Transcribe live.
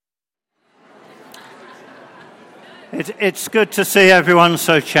It's good to see everyone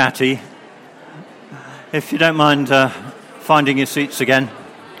so chatty. If you don't mind finding your seats again.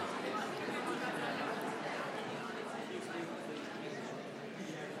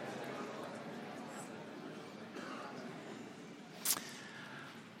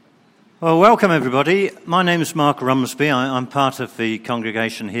 Well, welcome everybody. My name is Mark Rumsby. I'm part of the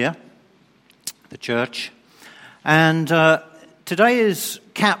congregation here, the church. And today is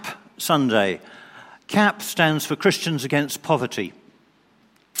CAP Sunday. CAP stands for Christians Against Poverty.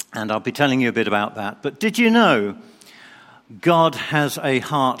 And I'll be telling you a bit about that. But did you know God has a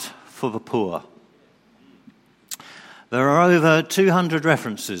heart for the poor? There are over 200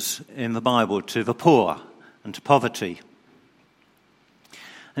 references in the Bible to the poor and to poverty.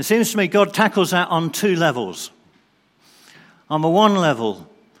 It seems to me God tackles that on two levels. On the one level,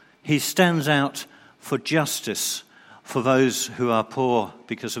 he stands out for justice for those who are poor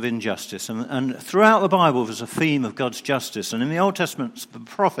because of injustice. And throughout the Bible, there's a theme of God's justice. And in the Old Testament, the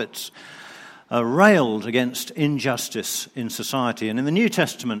prophets railed against injustice in society. And in the New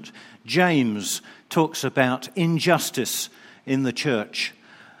Testament, James talks about injustice in the church.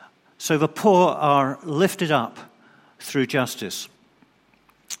 So the poor are lifted up through justice.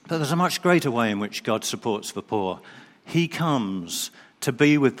 But there's a much greater way in which God supports the poor. He comes to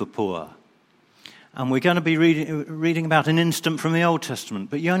be with the poor. And we're going to be reading about an incident from the Old Testament,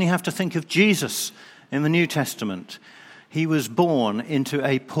 but you only have to think of Jesus in the New Testament. He was born into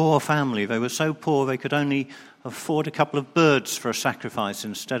a poor family. They were so poor they could only afford a couple of birds for a sacrifice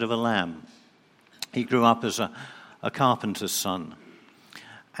instead of a lamb. He grew up as a carpenter's son.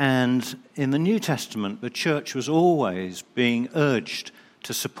 And in the New Testament, the church was always being urged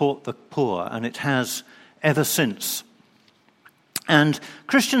to support the poor, and it has ever since. And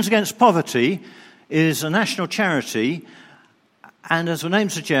Christians Against Poverty is a national charity, and as the name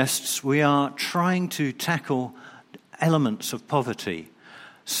suggests, we are trying to tackle elements of poverty.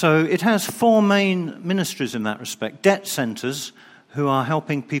 So it has four main ministries in that respect: debt centres, who are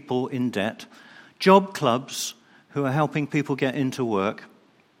helping people in debt; job clubs, who are helping people get into work;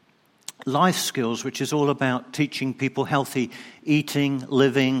 life skills, which is all about teaching people healthy eating,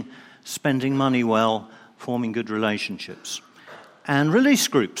 living, spending money well, forming good relationships; and release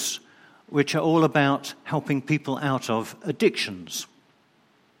groups, which are all about helping people out of addictions.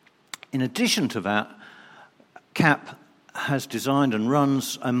 In addition to that, CAP has designed and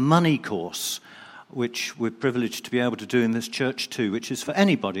runs a money course, which we're privileged to be able to do in this church too, which is for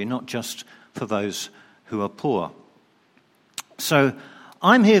anybody, not just for those who are poor. So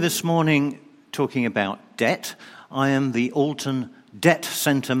I'm here this morning talking about debt. I am the Alton Debt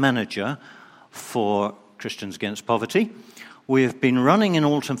Centre Manager for Christians Against Poverty. We have been running in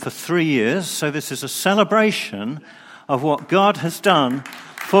Alton for 3 years, so this is a celebration of what God has done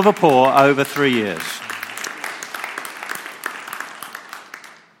for the poor over 3 years.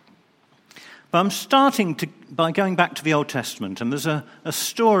 But I'm starting by going back to the Old Testament, and there's a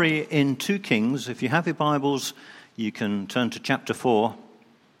story in 2 Kings. If you have your Bibles, you can turn to chapter 4,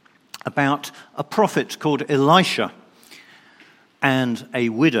 about a prophet called Elisha and a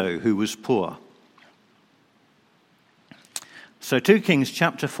widow who was poor. So 2 Kings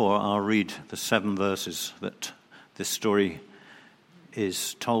chapter 4, I'll read the 7 verses that this story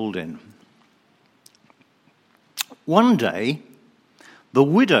is told in. One day, the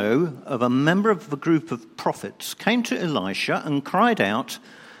widow of a member of the group of prophets came to Elisha and cried out,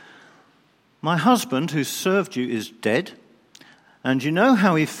 "My husband who served you is dead, and you know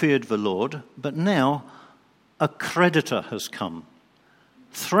how he feared the Lord, but now a creditor has come,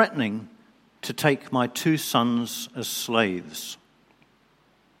 threatening to take my 2 sons as slaves."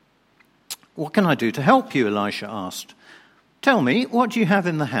 "What can I do to help you?" Elisha asked. "Tell me, what do you have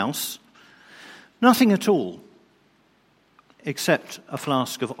in the house?" "Nothing at all, except a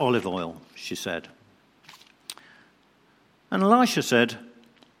flask of olive oil," she said. And Elisha said,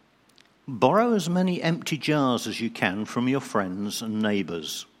 "Borrow as many empty jars as you can from your friends and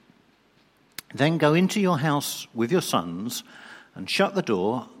neighbours. Then go into your house with your sons and shut the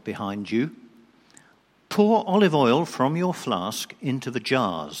door behind you. Pour olive oil from your flask into the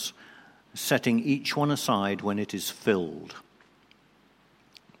jars, setting each one aside when it is filled."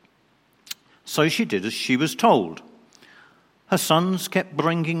 So she did as she was told. Her sons kept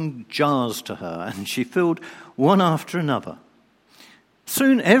bringing jars to her, and she filled one after another.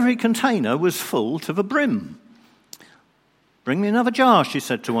 Soon every container was full to the brim. "Bring me another jar," she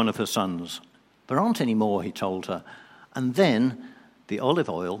said to one of her sons. "There aren't any more," he told her. And then the olive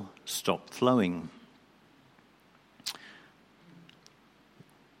oil stopped flowing.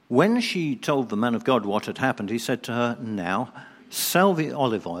 When she told the man of God what had happened, he said to her, "Now sell the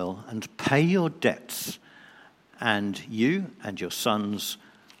olive oil and pay your debts, and you and your sons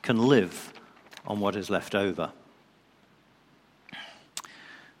can live on what is left over.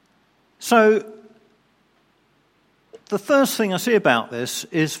 So, the first thing I see about this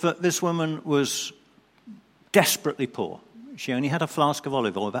is that this woman was desperately poor. She only had a flask of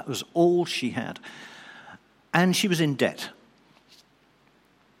olive oil. That was all she had. And she was in debt.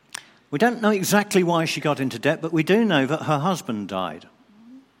 We don't know exactly why she got into debt, but we do know that her husband died.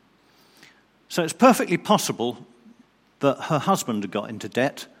 So it's perfectly possible that her husband had got into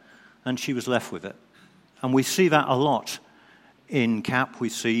debt and she was left with it. And we see that a lot in CAP. We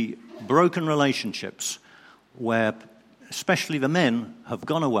see broken relationships where especially the men have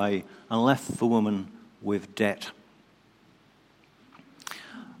gone away and left the woman with debt.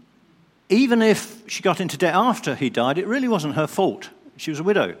 Even if she got into debt after he died, it really wasn't her fault. She was a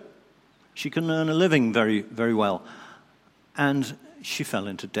widow. She couldn't earn a living very, very well. And she fell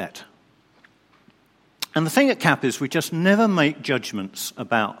into debt. And the thing at CAP is we just never make judgments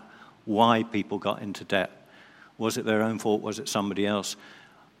about why people got into debt. Was it their own fault? Was it somebody else?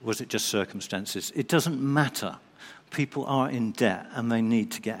 Was it just circumstances? It doesn't matter. People are in debt and they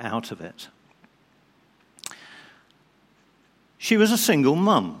need to get out of it. She was a single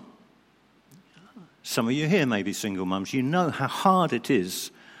mum. Some of you here may be single mums. You know how hard it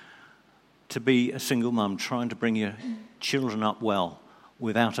is to be a single mum trying to bring your children up well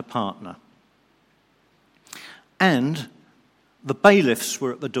without a partner. And the bailiffs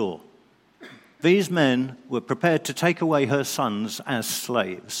were at the door. These men were prepared to take away her sons as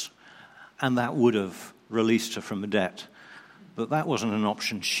slaves, and that would have released her from the debt. But that wasn't an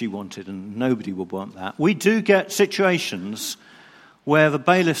option she wanted, and nobody would want that. We do get situations where the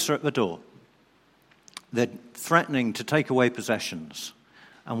bailiffs are at the door. They're threatening to take away possessions,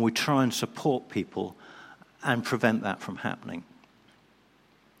 and we try and support people and prevent that from happening.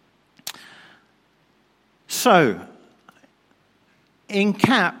 So, in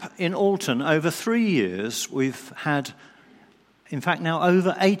CAP in Alton, over 3 years, we've had, in fact, now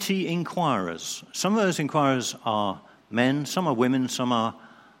over 80 inquirers. Some of those inquirers are men, some are women, some are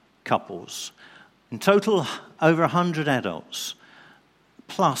couples. In total, over 100 adults,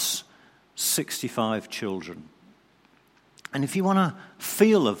 plus 65 children. And if you want a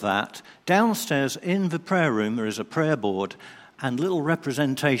feel of that, downstairs in the prayer room there is a prayer board and little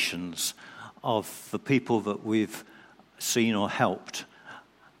representations of the people that we've seen or helped.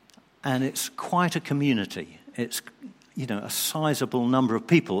 And it's quite a community. It's, a sizable number of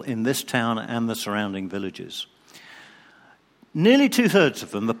people in this town and the surrounding villages. Nearly 2/3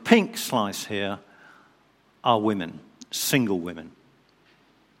 of them, the pink slice here, are women, single women.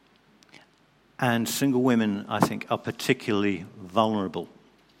 And single women, I think, are particularly vulnerable.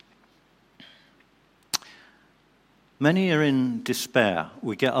 Many are in despair.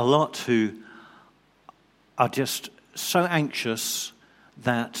 We get a lot who are just so anxious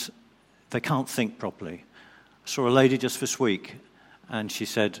that they can't think properly. I saw a lady just this week, and she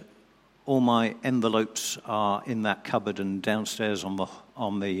said, all my envelopes are in that cupboard and downstairs on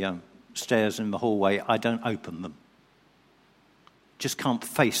the stairs in the hallway. I don't open them. Just can't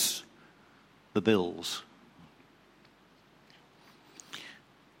face the bills.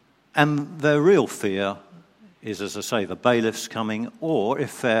 And their real fear is, as I say, the bailiffs coming, or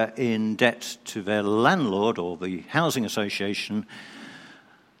if they're in debt to their landlord or the housing association,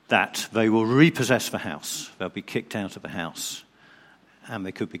 that they will repossess the house. They'll be kicked out of the house, and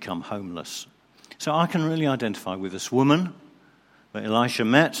they could become homeless. So I can really identify with this woman that Elisha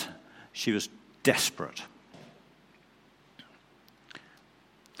met. She was desperate.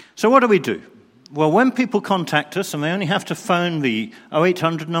 So what do we do? Well, when people contact us, and they only have to phone the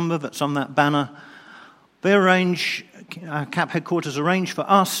 0800 number that's on that banner, our CAP headquarters arrange for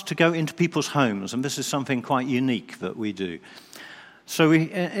us to go into people's homes, and this is something quite unique that we do. So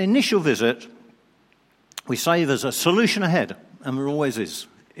initial visit, we say there's a solution ahead, and there always is,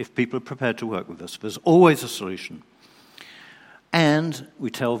 if people are prepared to work with us. There's always a solution. And we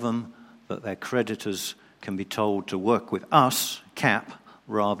tell them that their creditors can be told to work with us, CAP,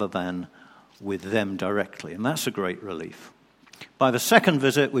 rather than with them directly, and that's a great relief. By the second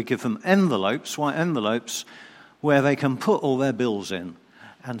visit, we give them envelopes, white envelopes, where they can put all their bills in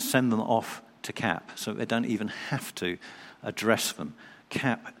and send them off to CAP, so they don't even have to address them.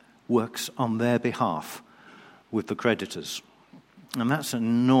 CAP works on their behalf with the creditors, and that's an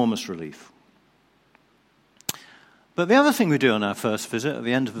enormous relief. But the other thing we do on our first visit, at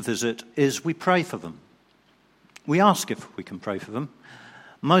the end of the visit, is we pray for them. We ask if we can pray for them.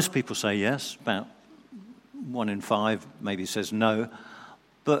 Most people say yes, about 1 in 5 maybe says no,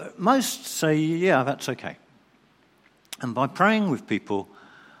 but most say, yeah, that's okay. And by praying with people,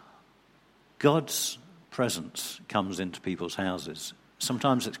 God's presence comes into people's houses.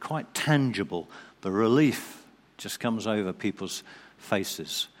 Sometimes it's quite tangible. The relief just comes over people's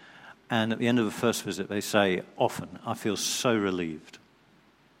faces. And at the end of the first visit, they say, often, I feel so relieved.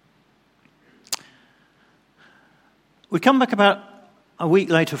 We come back about a week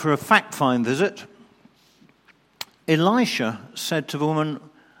later for a fact-find visit. Elisha said to the woman,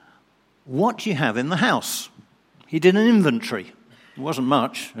 what do you have in the house? He did an inventory. It wasn't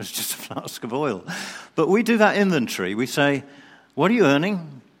much, it was just a flask of oil. But we do that inventory. We say, what are you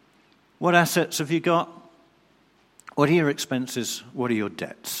earning? What assets have you got? What are your expenses? What are your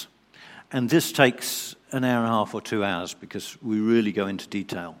debts? And this takes an hour and a half or 2 hours because we really go into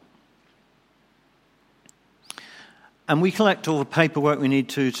detail. And we collect all the paperwork we need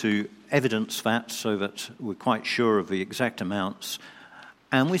to evidence that so that we're quite sure of the exact amounts.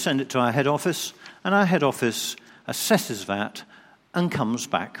 And we send it to our head office, and our head office assesses that and comes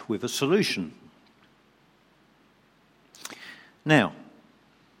back with a solution. Now,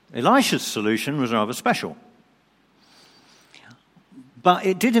 Elisha's solution was rather special. But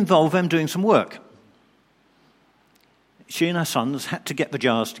it did involve them doing some work. She and her sons had to get the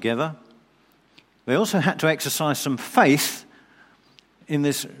jars together. They also had to exercise some faith in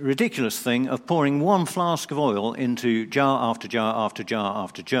this ridiculous thing of pouring one flask of oil into jar after jar after jar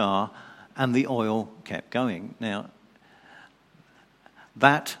after jar, and the oil kept going. Now,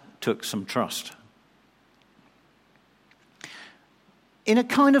 that took some trust. In a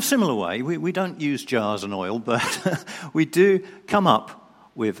kind of similar way, we don't use jars and oil, but we do come up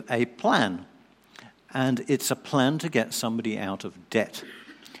with a plan. And it's a plan to get somebody out of debt.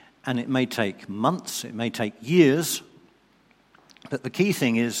 And it may take months, it may take years, but the key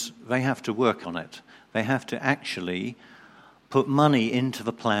thing is they have to work on it. They have to actually put money into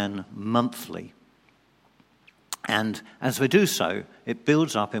the plan monthly. And as they do so, it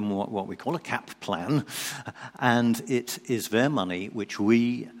builds up in what we call a CAP plan, and it is their money which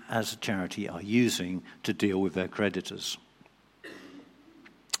we as a charity are using to deal with their creditors.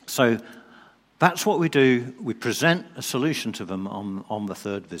 So that's what we do. We present a solution to them on the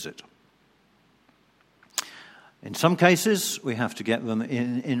third visit. In some cases, we have to get them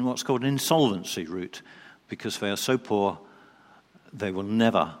in what's called an insolvency route, because they are so poor, they will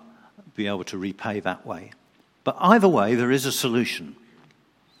never be able to repay that way. But either way, there is a solution.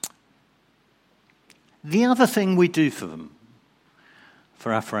 The other thing we do for them,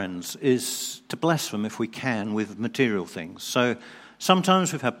 for our friends, is to bless them, if we can, with material things. So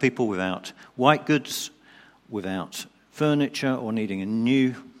sometimes we've had people without white goods, without furniture, or needing a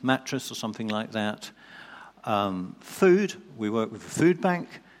new mattress or something like that. Food, we work with a food bank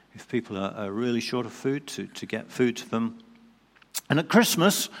if people are really short of food, to get food to them. And at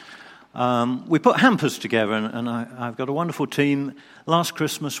Christmas, we put hampers together, and I've got a wonderful team. Last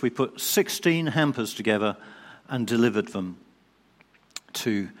Christmas, we put 16 hampers together and delivered them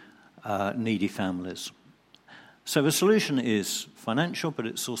to needy families. So the solution is financial, but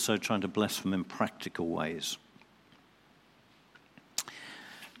it's also trying to bless them in practical ways.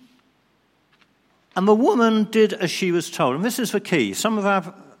 And the woman did as she was told. And this is the key. Some of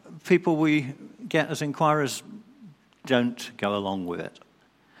our people we get as inquirers don't go along with it.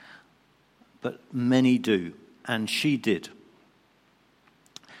 But many do. And she did.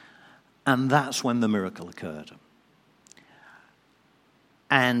 And that's when the miracle occurred.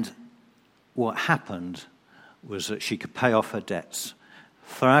 And what happened was that she could pay off her debts.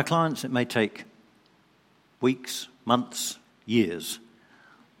 For our clients, it may take weeks, months, years.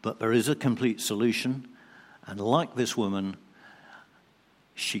 But there is a complete solution. And like this woman,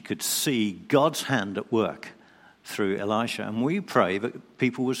 she could see God's hand at work through Elisha. And we pray that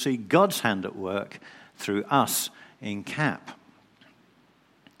people will see God's hand at work through us in CAP.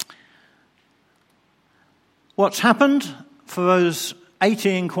 What's happened for those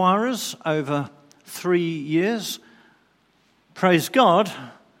 80 inquirers over 3 years? Praise God,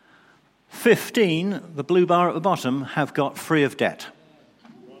 15, the blue bar at the bottom, have got free of debt.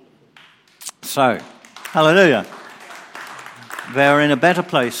 So, hallelujah. They're in a better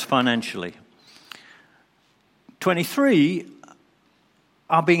place financially. 23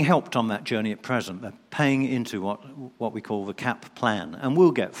 are being helped on that journey at present. They're paying into what we call the CAP plan, and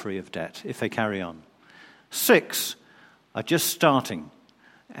will get free of debt if they carry on. 6 are just starting,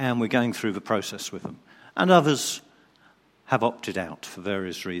 and we're going through the process with them. And others have opted out for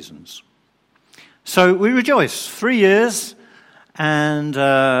various reasons. So we rejoice. 3 years, and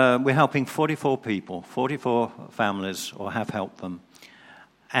we're helping 44 people, 44 families, or have helped them.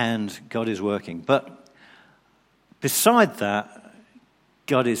 And God is working. But beside that,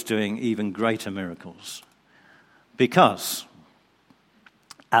 God is doing even greater miracles. Because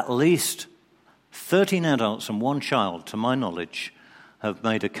at least 13 adults and 1 child, to my knowledge, have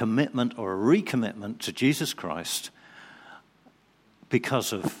made a commitment or a recommitment to Jesus Christ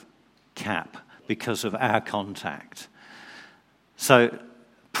because of CAP, because of our contact. So,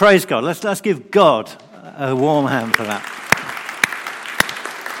 praise God. Let's give God a warm hand for that.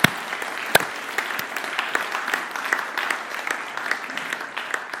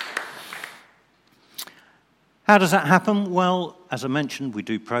 How does that happen? Well, as I mentioned, we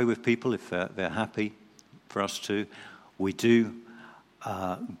do pray with people if they're happy for us to. We do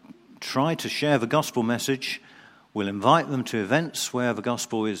try to share the gospel message. We'll invite them to events where the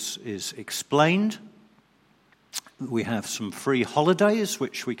gospel is explained. We have some free holidays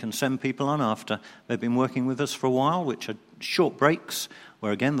which we can send people on after they've been working with us for a while, which are short breaks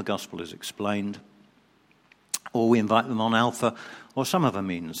where, again, the gospel is explained. Or we invite them on Alpha or some other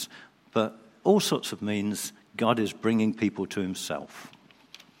means. But all sorts of means, God is bringing people to himself.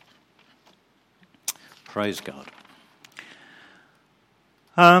 Praise God.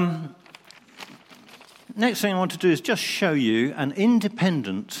 Next thing I want to do is just show you an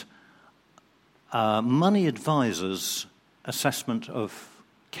independent money advisor's assessment of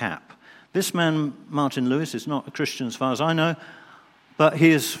CAP. This man, Martin Lewis, is not a Christian as far as I know, but he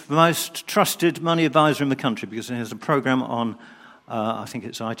is the most trusted money advisor in the country because he has a program on, I think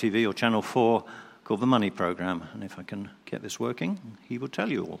it's ITV or Channel 4, called The Money Program. And if I can get this working, he will tell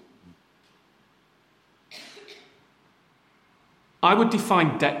you all. I would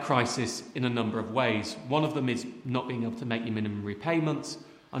define debt crisis in a number of ways. One of them is not being able to make your minimum repayments.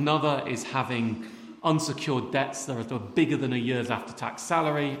 Another is having unsecured debts that are bigger than a year's after-tax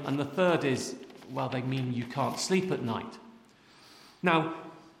salary. And the third is, well, they mean you can't sleep at night. Now,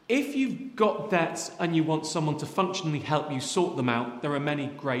 if you've got debts and you want someone to functionally help you sort them out, there are many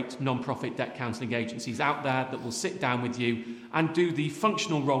great non-profit debt counselling agencies out there that will sit down with you and do the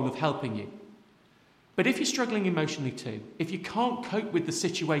functional role of helping you. But if you're struggling emotionally too, if you can't cope with the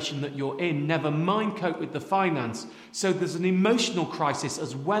situation that you're in, never mind cope with the finance, so there's an emotional crisis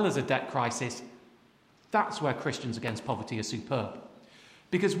as well as a debt crisis, that's where Christians Against Poverty are superb.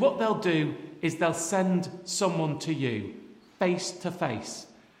 Because what they'll do is they'll send someone to you face to face.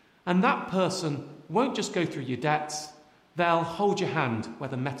 And that person won't just go through your debts, they'll hold your hand,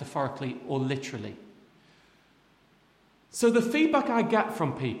 whether metaphorically or literally. So the feedback I get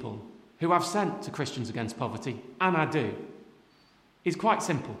from people who I've sent to Christians Against Poverty, and I do, is quite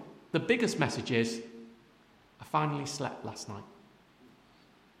simple. The biggest message is, I finally slept last night.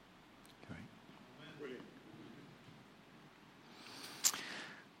 Great.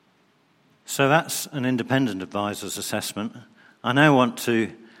 So that's an independent advisor's assessment. I now want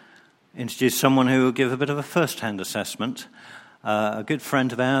to introduce someone who will give a bit of a first-hand assessment, a good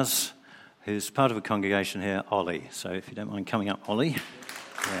friend of ours who's part of a congregation here, Ollie. So if you don't mind coming up, Ollie.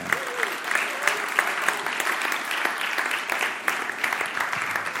 Yeah.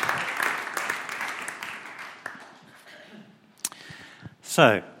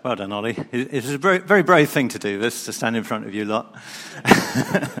 So, well done, Ollie. It's a very, very brave thing to do this, to stand in front of you lot.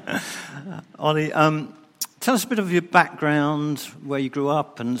 Ollie, tell us a bit of your background, where you grew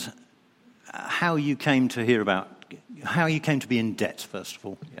up, and how you came to be in debt, first of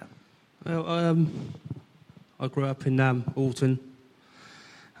all. Yeah. Well, I grew up in Alton,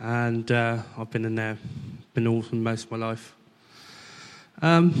 and I've been in Alton most of my life.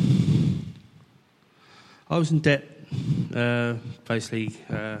 I was in debt. Basically,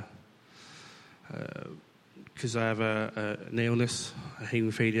 because I have an illness, a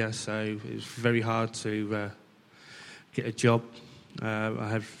haemophilia, so it was very hard to get a job. I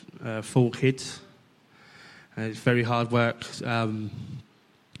have 4 kids, and it's very hard work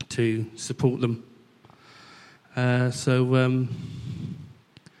to support them. Yeah,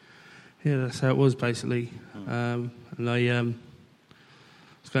 that's how it was basically. And I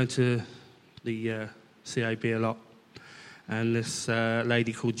was going to the CAB a lot. And this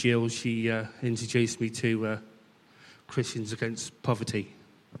lady called Jill, she introduced me to Christians Against Poverty.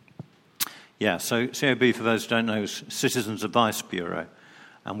 Yeah, so CAB, for those who don't know, is Citizens Advice Bureau,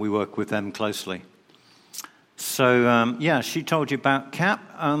 and we work with them closely. So, she told you about CAP.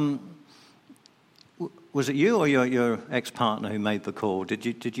 Was it you or your ex-partner who made the call?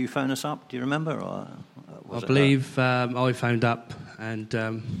 Did you phone us up? Do you remember? Or I believe I phoned up and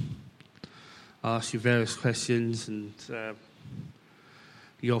asked you various questions, and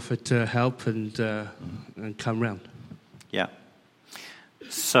you offered to help and come round. Yeah.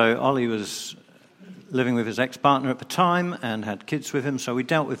 So Ollie was living with his ex-partner at the time and had kids with him, so we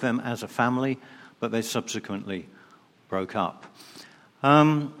dealt with them as a family, but they subsequently broke up.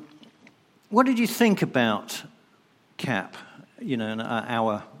 What did you think about CAP, and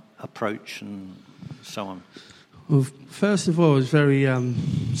our approach and so on? Well, first of all, I was very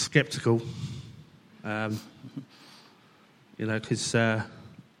sceptical, because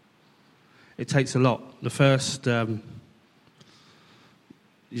it takes a lot. The first,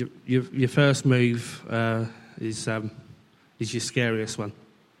 your first move is your scariest one.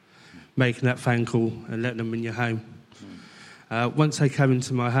 Making that phone call and letting them in your home. Once they came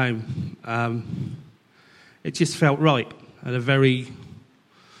into my home, it just felt right. And a very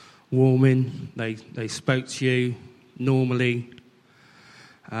warming. They spoke to you normally,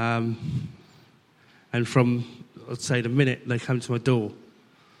 and from, I'd say, the minute they come to my door,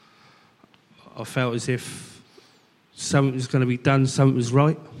 I felt as if something was going to be done, something was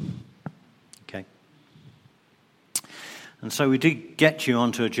right. Okay. And so we did get you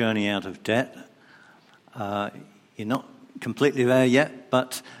onto a journey out of debt. You're not completely there yet,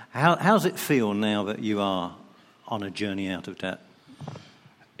 but how does it feel now that you are on a journey out of debt?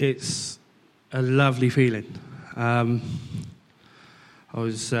 It's a lovely feeling. I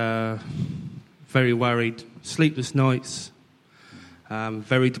was very worried, sleepless nights,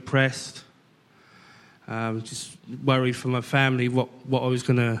 very depressed, just worried for my family what I was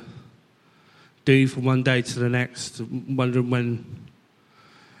going to do from one day to the next, wondering when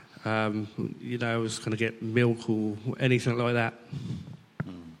I was going to get milk or anything like that.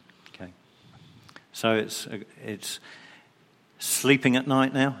 Okay. So it's sleeping at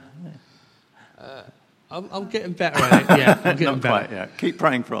night now? I'm getting better at it, yeah. I'm getting Not better. quite, yeah. Keep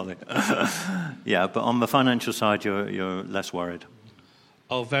praying for it. Yeah, but on the financial side, you're less worried.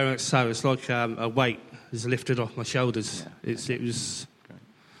 Oh, very much so. It's like a weight is lifted off my shoulders. Yeah. It was,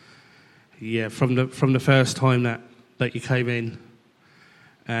 yeah, from the first time that you came in,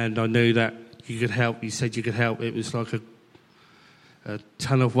 and I knew that you could help. You said you could help. It was like a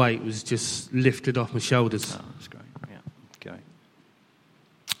ton of weight was just lifted off my shoulders. Oh, that's great. Yeah,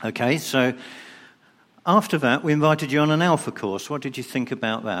 okay, so after that, we invited you on an Alpha course. What did you think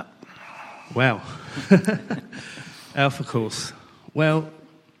about that? Wow. Alpha course. Well,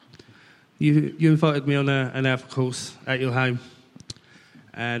 you invited me on an Alpha course at your home,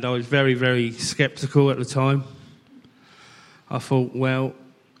 and I was very, very sceptical at the time. I thought, well,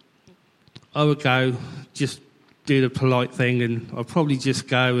 I would go, just do the polite thing, and I'd probably just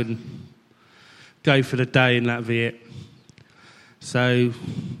go for the day, and that'd be it. So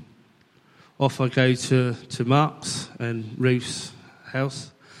off I go to Mark's and Ruth's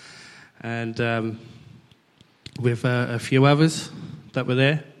house, and with a few others that were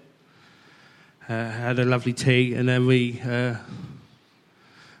there, had a lovely tea, and then we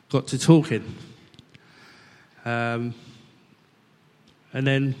got to talking. And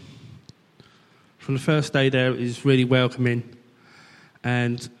then from the first day there, it was really welcoming.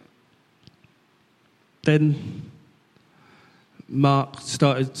 And then Mark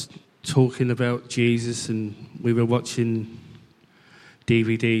started talking about Jesus, and we were watching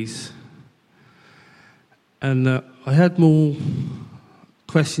DVDs. And I had more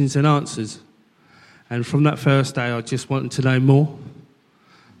questions than answers. And from that first day, I just wanted to know more.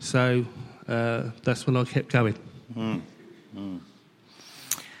 So that's when I kept going.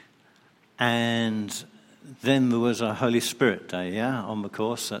 And then there was a Holy Spirit Day, yeah, on the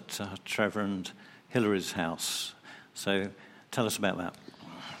course at Trevor and Hillary's house. So tell us about that.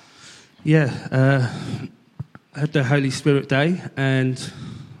 Yeah, I had the Holy Spirit Day, and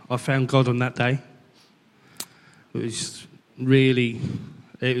I found God on that day. It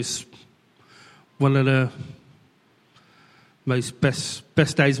was one of the most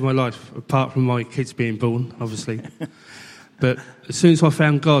best days of my life, apart from my kids being born, obviously. But as soon as I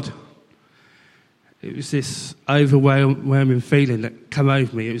found God, it was this overwhelming feeling that came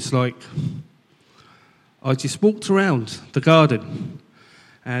over me. It was like I just walked around the garden,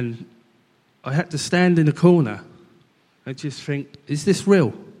 and I had to stand in a corner and just think, is this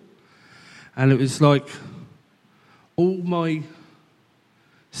real? And it was like all my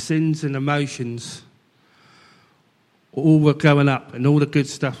sins and emotions all were going up, and all the good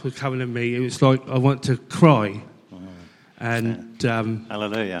stuff was coming to me. It was like I want to cry and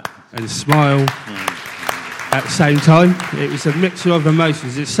Hallelujah. and smile at the same time. It was a mixture of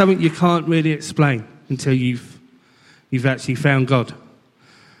emotions. It's something you can't really explain until you've actually found God.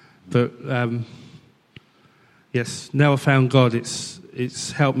 But yes, now I found God,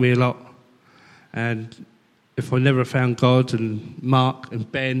 it's helped me a lot. And if I never found God and Mark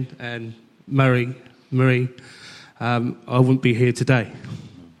and Ben and Marie, I wouldn't be here today.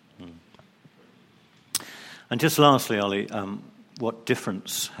 And just lastly, Ollie, what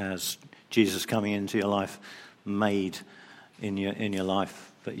difference has Jesus coming into your life made in your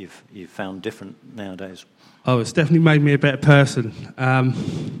life that you've found different nowadays? Oh, it's definitely made me a better person.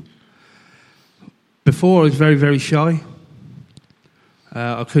 Before I was very, very shy.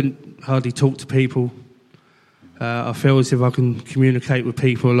 I couldn't hardly talk to people. I feel as if I can communicate with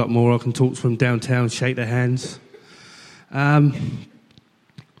people a lot more. I can talk to them downtown, shake their hands.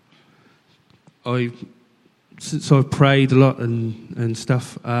 Since I've prayed a lot and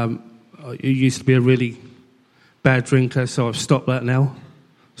stuff, I used to be a really bad drinker, so I've stopped that now.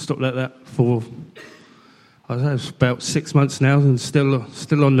 Stopped like that for, I don't know, it's about 6 months now, and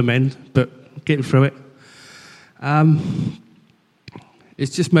still on the mend, but getting through it.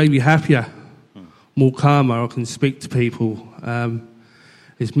 It's just made me happier, more calmer. I can speak to people.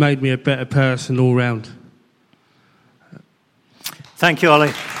 It's made me a better person all round. Thank you,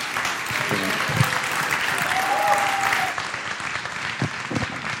 Ollie.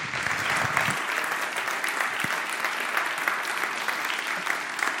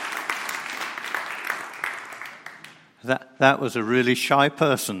 That was a really shy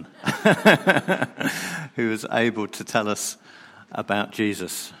person who was able to tell us about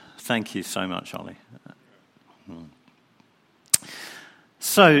Jesus. Thank you so much, Ollie.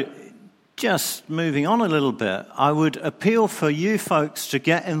 So, just moving on a little bit, I would appeal for you folks to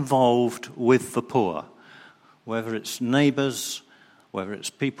get involved with the poor, whether it's neighbours, whether it's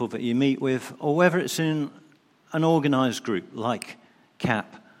people that you meet with, or whether it's in an organised group like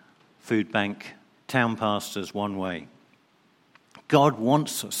CAP, Food Bank, Town Pastors, One Way. God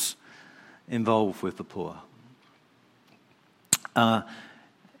wants us involved with the poor. I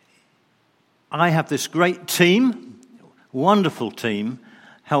have this great team, wonderful team,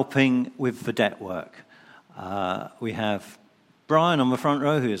 helping with the debt work. We have Brian on the front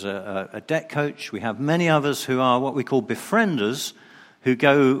row, who is a debt coach. We have many others who are what we call befrienders, who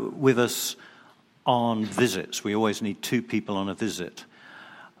go with us on visits. We always need 2 people on a visit.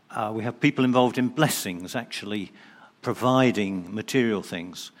 We have people involved in blessings, actually providing material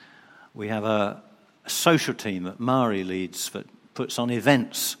things. We have a social team that Mari leads that puts on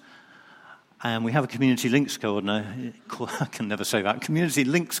events. And we have a community links coordinator, I can never say that, community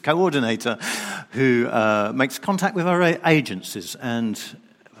links coordinator who makes contact with our agencies and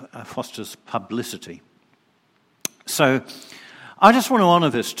fosters publicity. So I just want to honour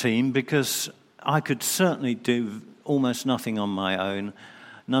this team because I could certainly do almost nothing on my own.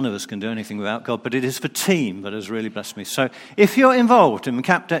 None of us can do anything without God, but it is the team that has really blessed me. So if you're involved in the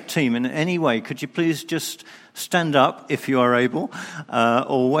Cap Debt team in any way, could you please just stand up if you are able,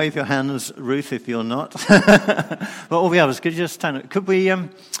 or wave your hands, Ruth, if you're not. But all the others, could you just stand up? Could we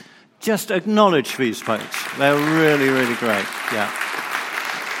just acknowledge these folks? They're really, really great. Yeah.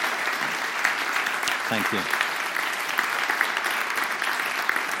 Thank you.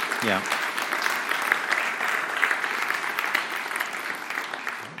 Yeah.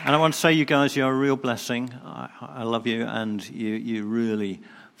 And I want to say, you guys, you're a real blessing. I love you, and you really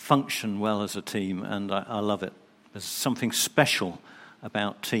function well as a team, and I love it. There's something special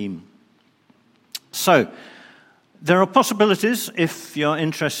about team. So, there are possibilities if you're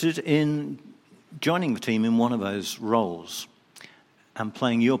interested in joining the team in one of those roles and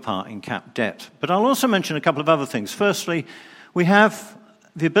playing your part in Cap Debt. But I'll also mention a couple of other things. Firstly, we have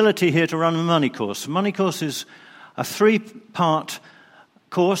the ability here to run a money course. The money course is a 3-part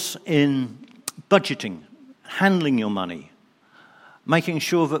course in budgeting, handling your money, making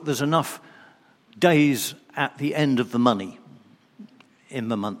sure that there's enough days at the end of the money in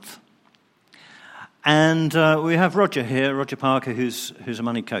the month. And we have Roger here, Roger Parker, who's a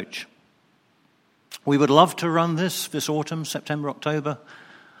money coach. We would love to run this autumn, September, October.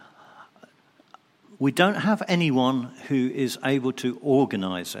 We don't have anyone who is able to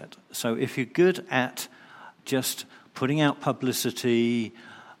organise it. So if you're good at just putting out publicity,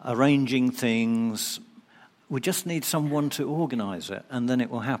 arranging things, we just need someone to organise it, and then it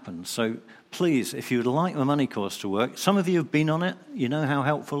will happen. So please, if you would like the money course to work, some of you have been on it, you know how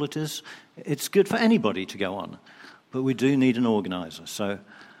helpful it is. It's good for anybody to go on, but we do need an organiser. So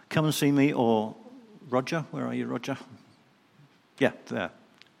come and see me, or Roger. Where are you, Roger? Yeah, there,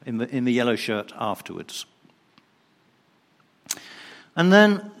 in the yellow shirt afterwards. And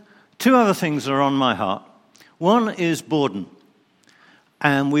then 2 other things are on my heart. One is Borden,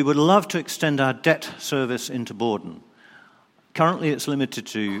 and we would love to extend our debt service into Borden. Currently it's limited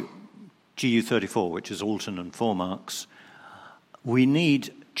to GU34, which is Alton and 4 Marks. We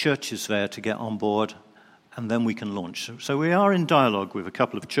need churches there to get on board, and then we can launch. So we are in dialogue with a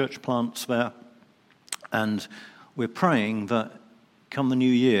couple of church plants there, and we're praying that come the new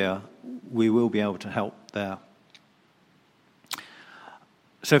year, we will be able to help there.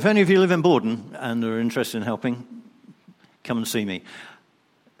 So if any of you live in Borden and are interested in helping, come and see me.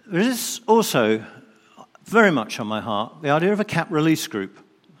 There is also very much on my heart the idea of a CAP release group.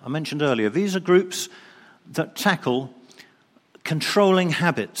 I mentioned earlier, these are groups that tackle controlling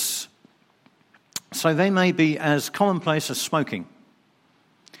habits. So they may be as commonplace as smoking.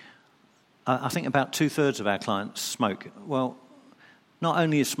 I think about 2/3 of our clients smoke. Well, not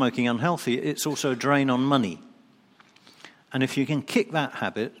only is smoking unhealthy, it's also a drain on money. And if you can kick that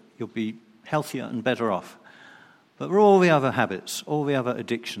habit, you'll be healthier and better off. But there are all the other habits, all the other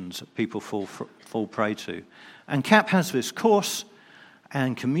addictions that people fall prey to. And CAP has this course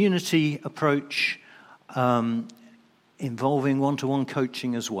and community approach involving one-to-one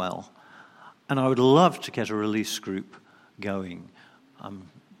coaching as well. And I would love to get a release group going. I'm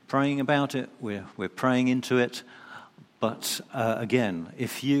praying about it, we're praying into it. But again,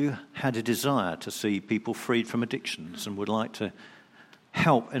 if you had a desire to see people freed from addictions and would like to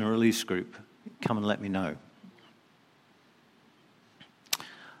help in a release group, come and let me know.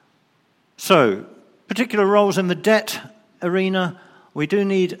 So, particular roles in the debt arena. We do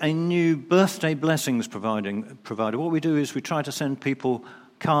need a new birthday blessings provider. What we do is we try to send people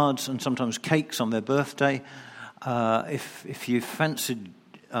cards and sometimes cakes on their birthday. If you fancied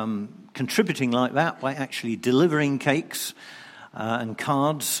contributing like that by actually delivering cakes and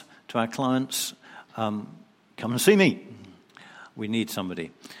cards to our clients, come and see me. We need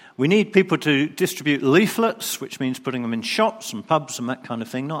somebody. We need people to distribute leaflets, which means putting them in shops and pubs and that kind of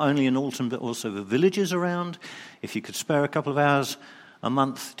thing, not only in Alton but also the villages around. If you could spare a couple of hours a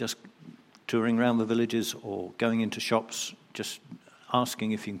month just touring around the villages or going into shops, just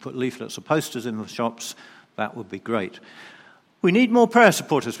asking if you can put leaflets or posters in the shops, that would be great. We need more prayer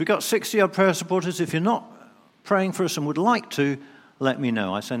supporters. We've got 60-odd prayer supporters. If you're not praying for us and would like to, let me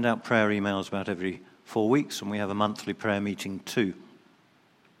know. I send out prayer emails about every 4 weeks, and we have a monthly prayer meeting too.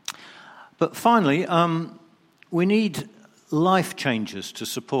 But finally, we need life changers to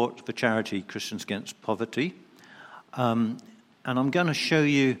support the charity Christians Against Poverty. And I'm going to show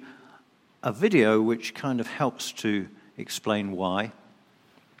you a video which kind of helps to explain why.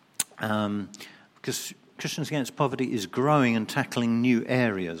 Because Christians Against Poverty is growing and tackling new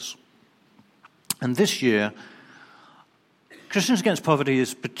areas. And this year, Christians Against Poverty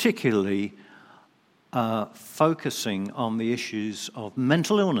is particularly focusing on the issues of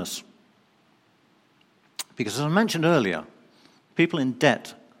mental illness. Because as I mentioned earlier, people in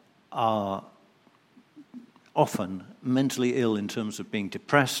debt are often mentally ill in terms of being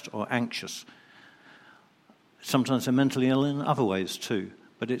depressed or anxious. Sometimes they're mentally ill in other ways too.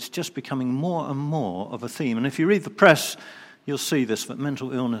 But it's just becoming more and more of a theme. And if you read the press, you'll see this, that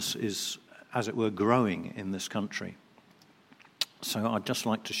mental illness is, as it were, growing in this country. So I'd just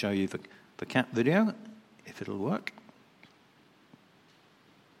like to show you the CAP video, if it'll work.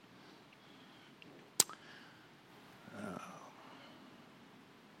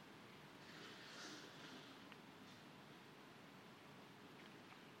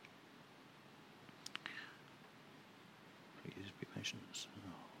 Please be patient.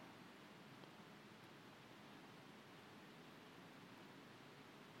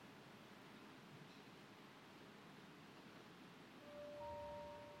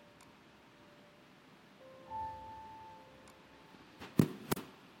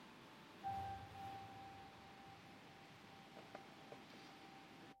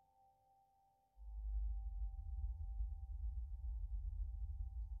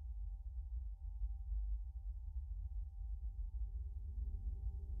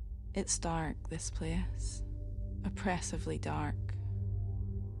 It's dark, this place. Oppressively dark.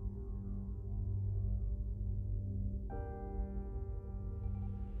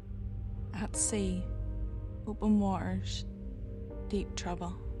 At sea, open waters, deep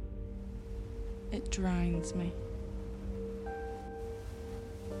trouble. It drowns me.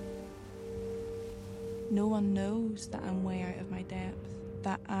 No one knows that I'm way out of my depth,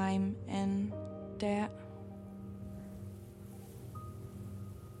 that I'm in debt.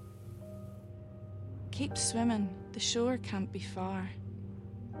 Keep swimming, the shore can't be far.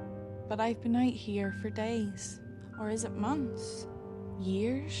 But I've been out here for days, or is it months?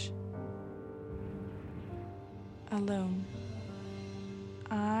 Years? Alone.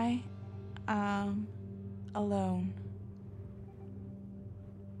 I am alone.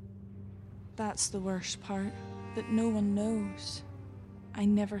 That's the worst part, that no one knows. I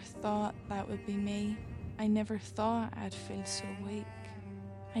never thought that would be me. I never thought I'd feel so weak.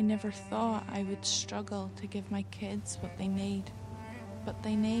 I never thought I would struggle to give my kids what they need. But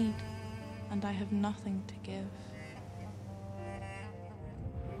they need, and I have nothing to give.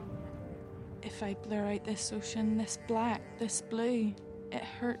 If I blur out this ocean, this black, this blue, it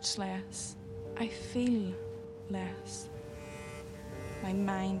hurts less. I feel less. My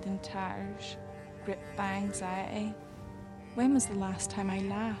mind in tatters, gripped by anxiety. When was the last time I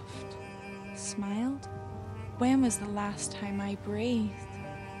laughed, smiled? When was the last time I breathed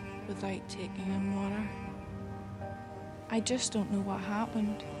without taking in water? I just don't know what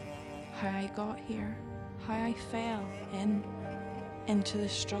happened, how I got here, how I fell into the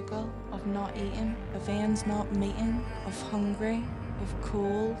struggle of not eating, of ends not meeting, of hungry, of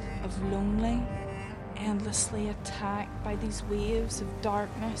cold, of lonely, endlessly attacked by these waves of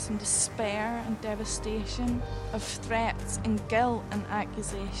darkness and despair and devastation, of threats and guilt and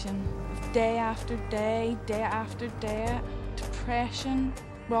accusation, of day after day after day, depression,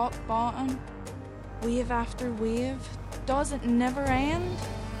 rock bottom, wave after wave. Does it never end?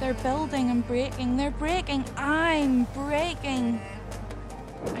 They're building and breaking, they're breaking, I'm breaking.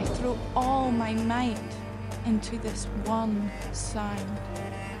 I throw all my might into this one sound.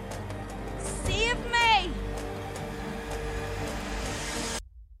 Save me!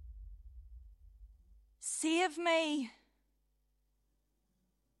 Save me!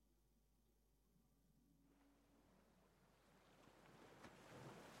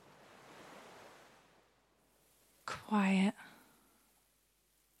 Quiet.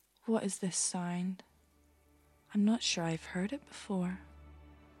 What is this sound? I'm not sure I've heard it before.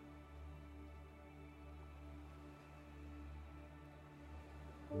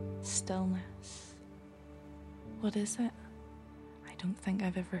 Stillness. What is it? I don't think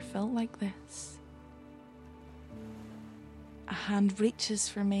I've ever felt like this. A hand reaches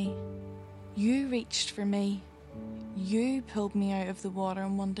for me. You reached for me. You pulled me out of the water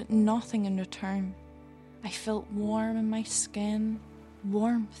and wanted nothing in return. I felt warm in my skin,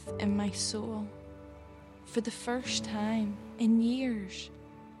 warmth in my soul. For the first time in years,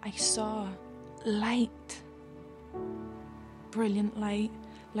 I saw light. Brilliant light,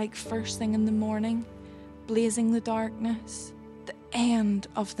 like first thing in the morning, blazing the darkness, the end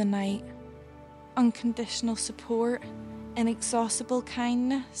of the night. Unconditional support, inexhaustible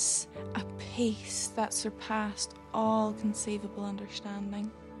kindness, a peace that surpassed all conceivable understanding.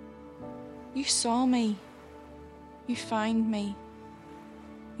 You saw me. You found me.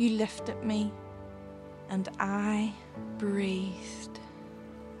 You lifted me. And I breathed.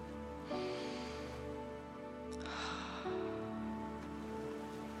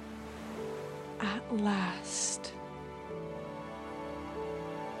 At last.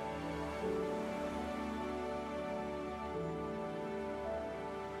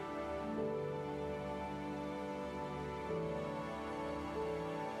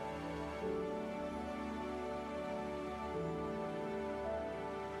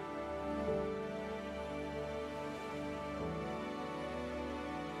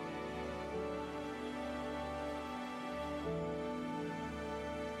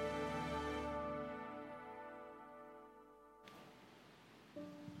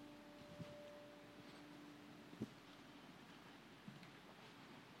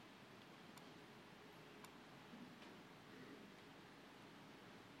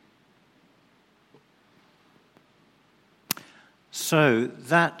 So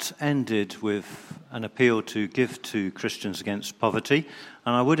that ended with an appeal to give to Christians Against Poverty,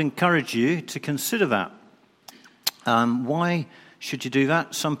 and I would encourage you to consider that. Why should you do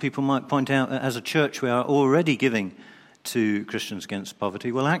that? Some people might point out that as a church we are already giving to Christians Against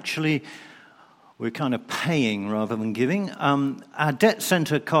Poverty. Well, actually, we're kind of paying rather than giving. Our debt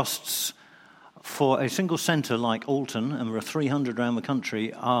centre costs for a single centre like Alton, and there are 300 around the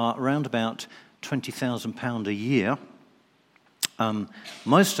country, are around about £20,000 a year.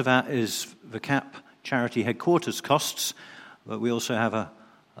 Most of that is the CAP charity headquarters costs, but we also have a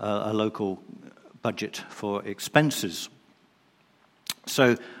local budget for expenses.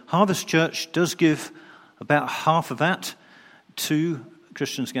 So Harvest Church does give about half of that to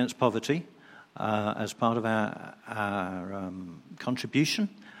Christians Against Poverty as part of our contribution.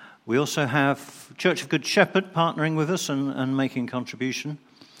 We also have Church of Good Shepherd partnering with us and making a contribution.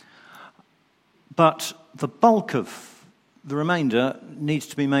 But the bulk of the remainder needs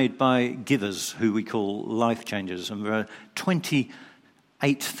to be made by givers who we call life changers. And there are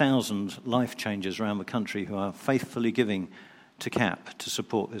 28,000 life changers around the country who are faithfully giving to CAP to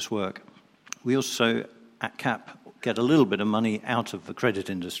support this work. We also, at CAP, get a little bit of money out of the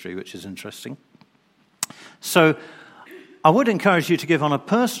credit industry, which is interesting. So I would encourage you to give on a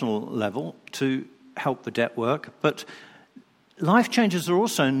personal level to help the debt work, but life changes are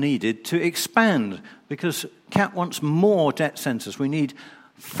also needed to expand because CAP wants more debt centres. We need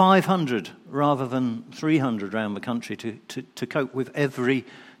 500 rather than 300 around the country to cope with every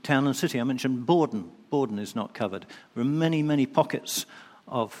town and city. I mentioned Borden. Borden is not covered. There are many, many pockets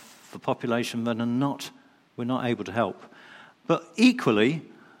of the population that we're not able to help. But equally,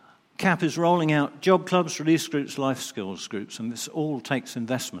 CAP is rolling out job clubs, release groups, life skills groups, and this all takes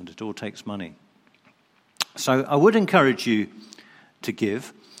investment. It all takes money. So I would encourage you to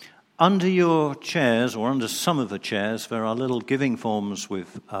give. Under your chairs, or under some of the chairs, there are little giving forms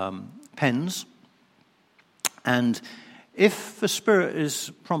with pens. And if the Spirit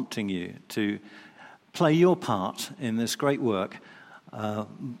is prompting you to play your part in this great work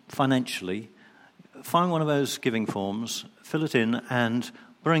financially, find one of those giving forms, fill it in, and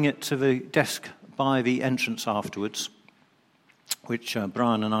bring it to the desk by the entrance afterwards, which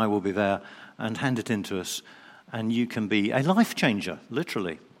Brian and I will be there, and hand it in to us. And you can be a life changer,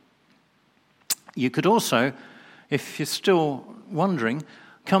 literally. You could also, if you're still wondering,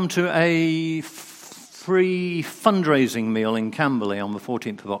 come to a free fundraising meal in Camberley on the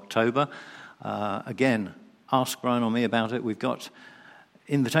 14th of October. Again, ask Brian or me about it. We've got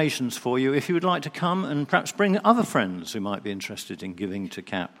invitations for you if you would like to come, and perhaps bring other friends who might be interested in giving to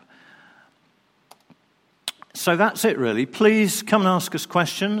CAP. So that's it, really. Please come and ask us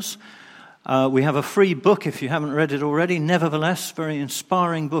questions. We have a free book if you haven't read it already. Nevertheless, very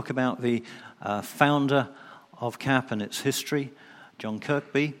inspiring book about the founder of CAP and its history, John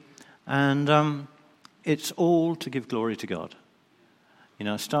Kirkby. And it's all to give glory to God. You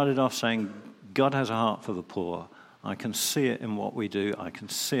know, I started off saying God has a heart for the poor. I can see it in what we do. I can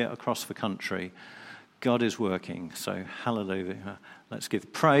see it across the country. God is working. So hallelujah. Let's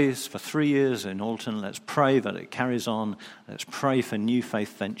give praise for 3 years in Alton. Let's pray that it carries on. Let's pray for new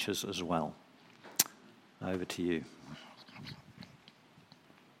faith ventures as well. Over to you.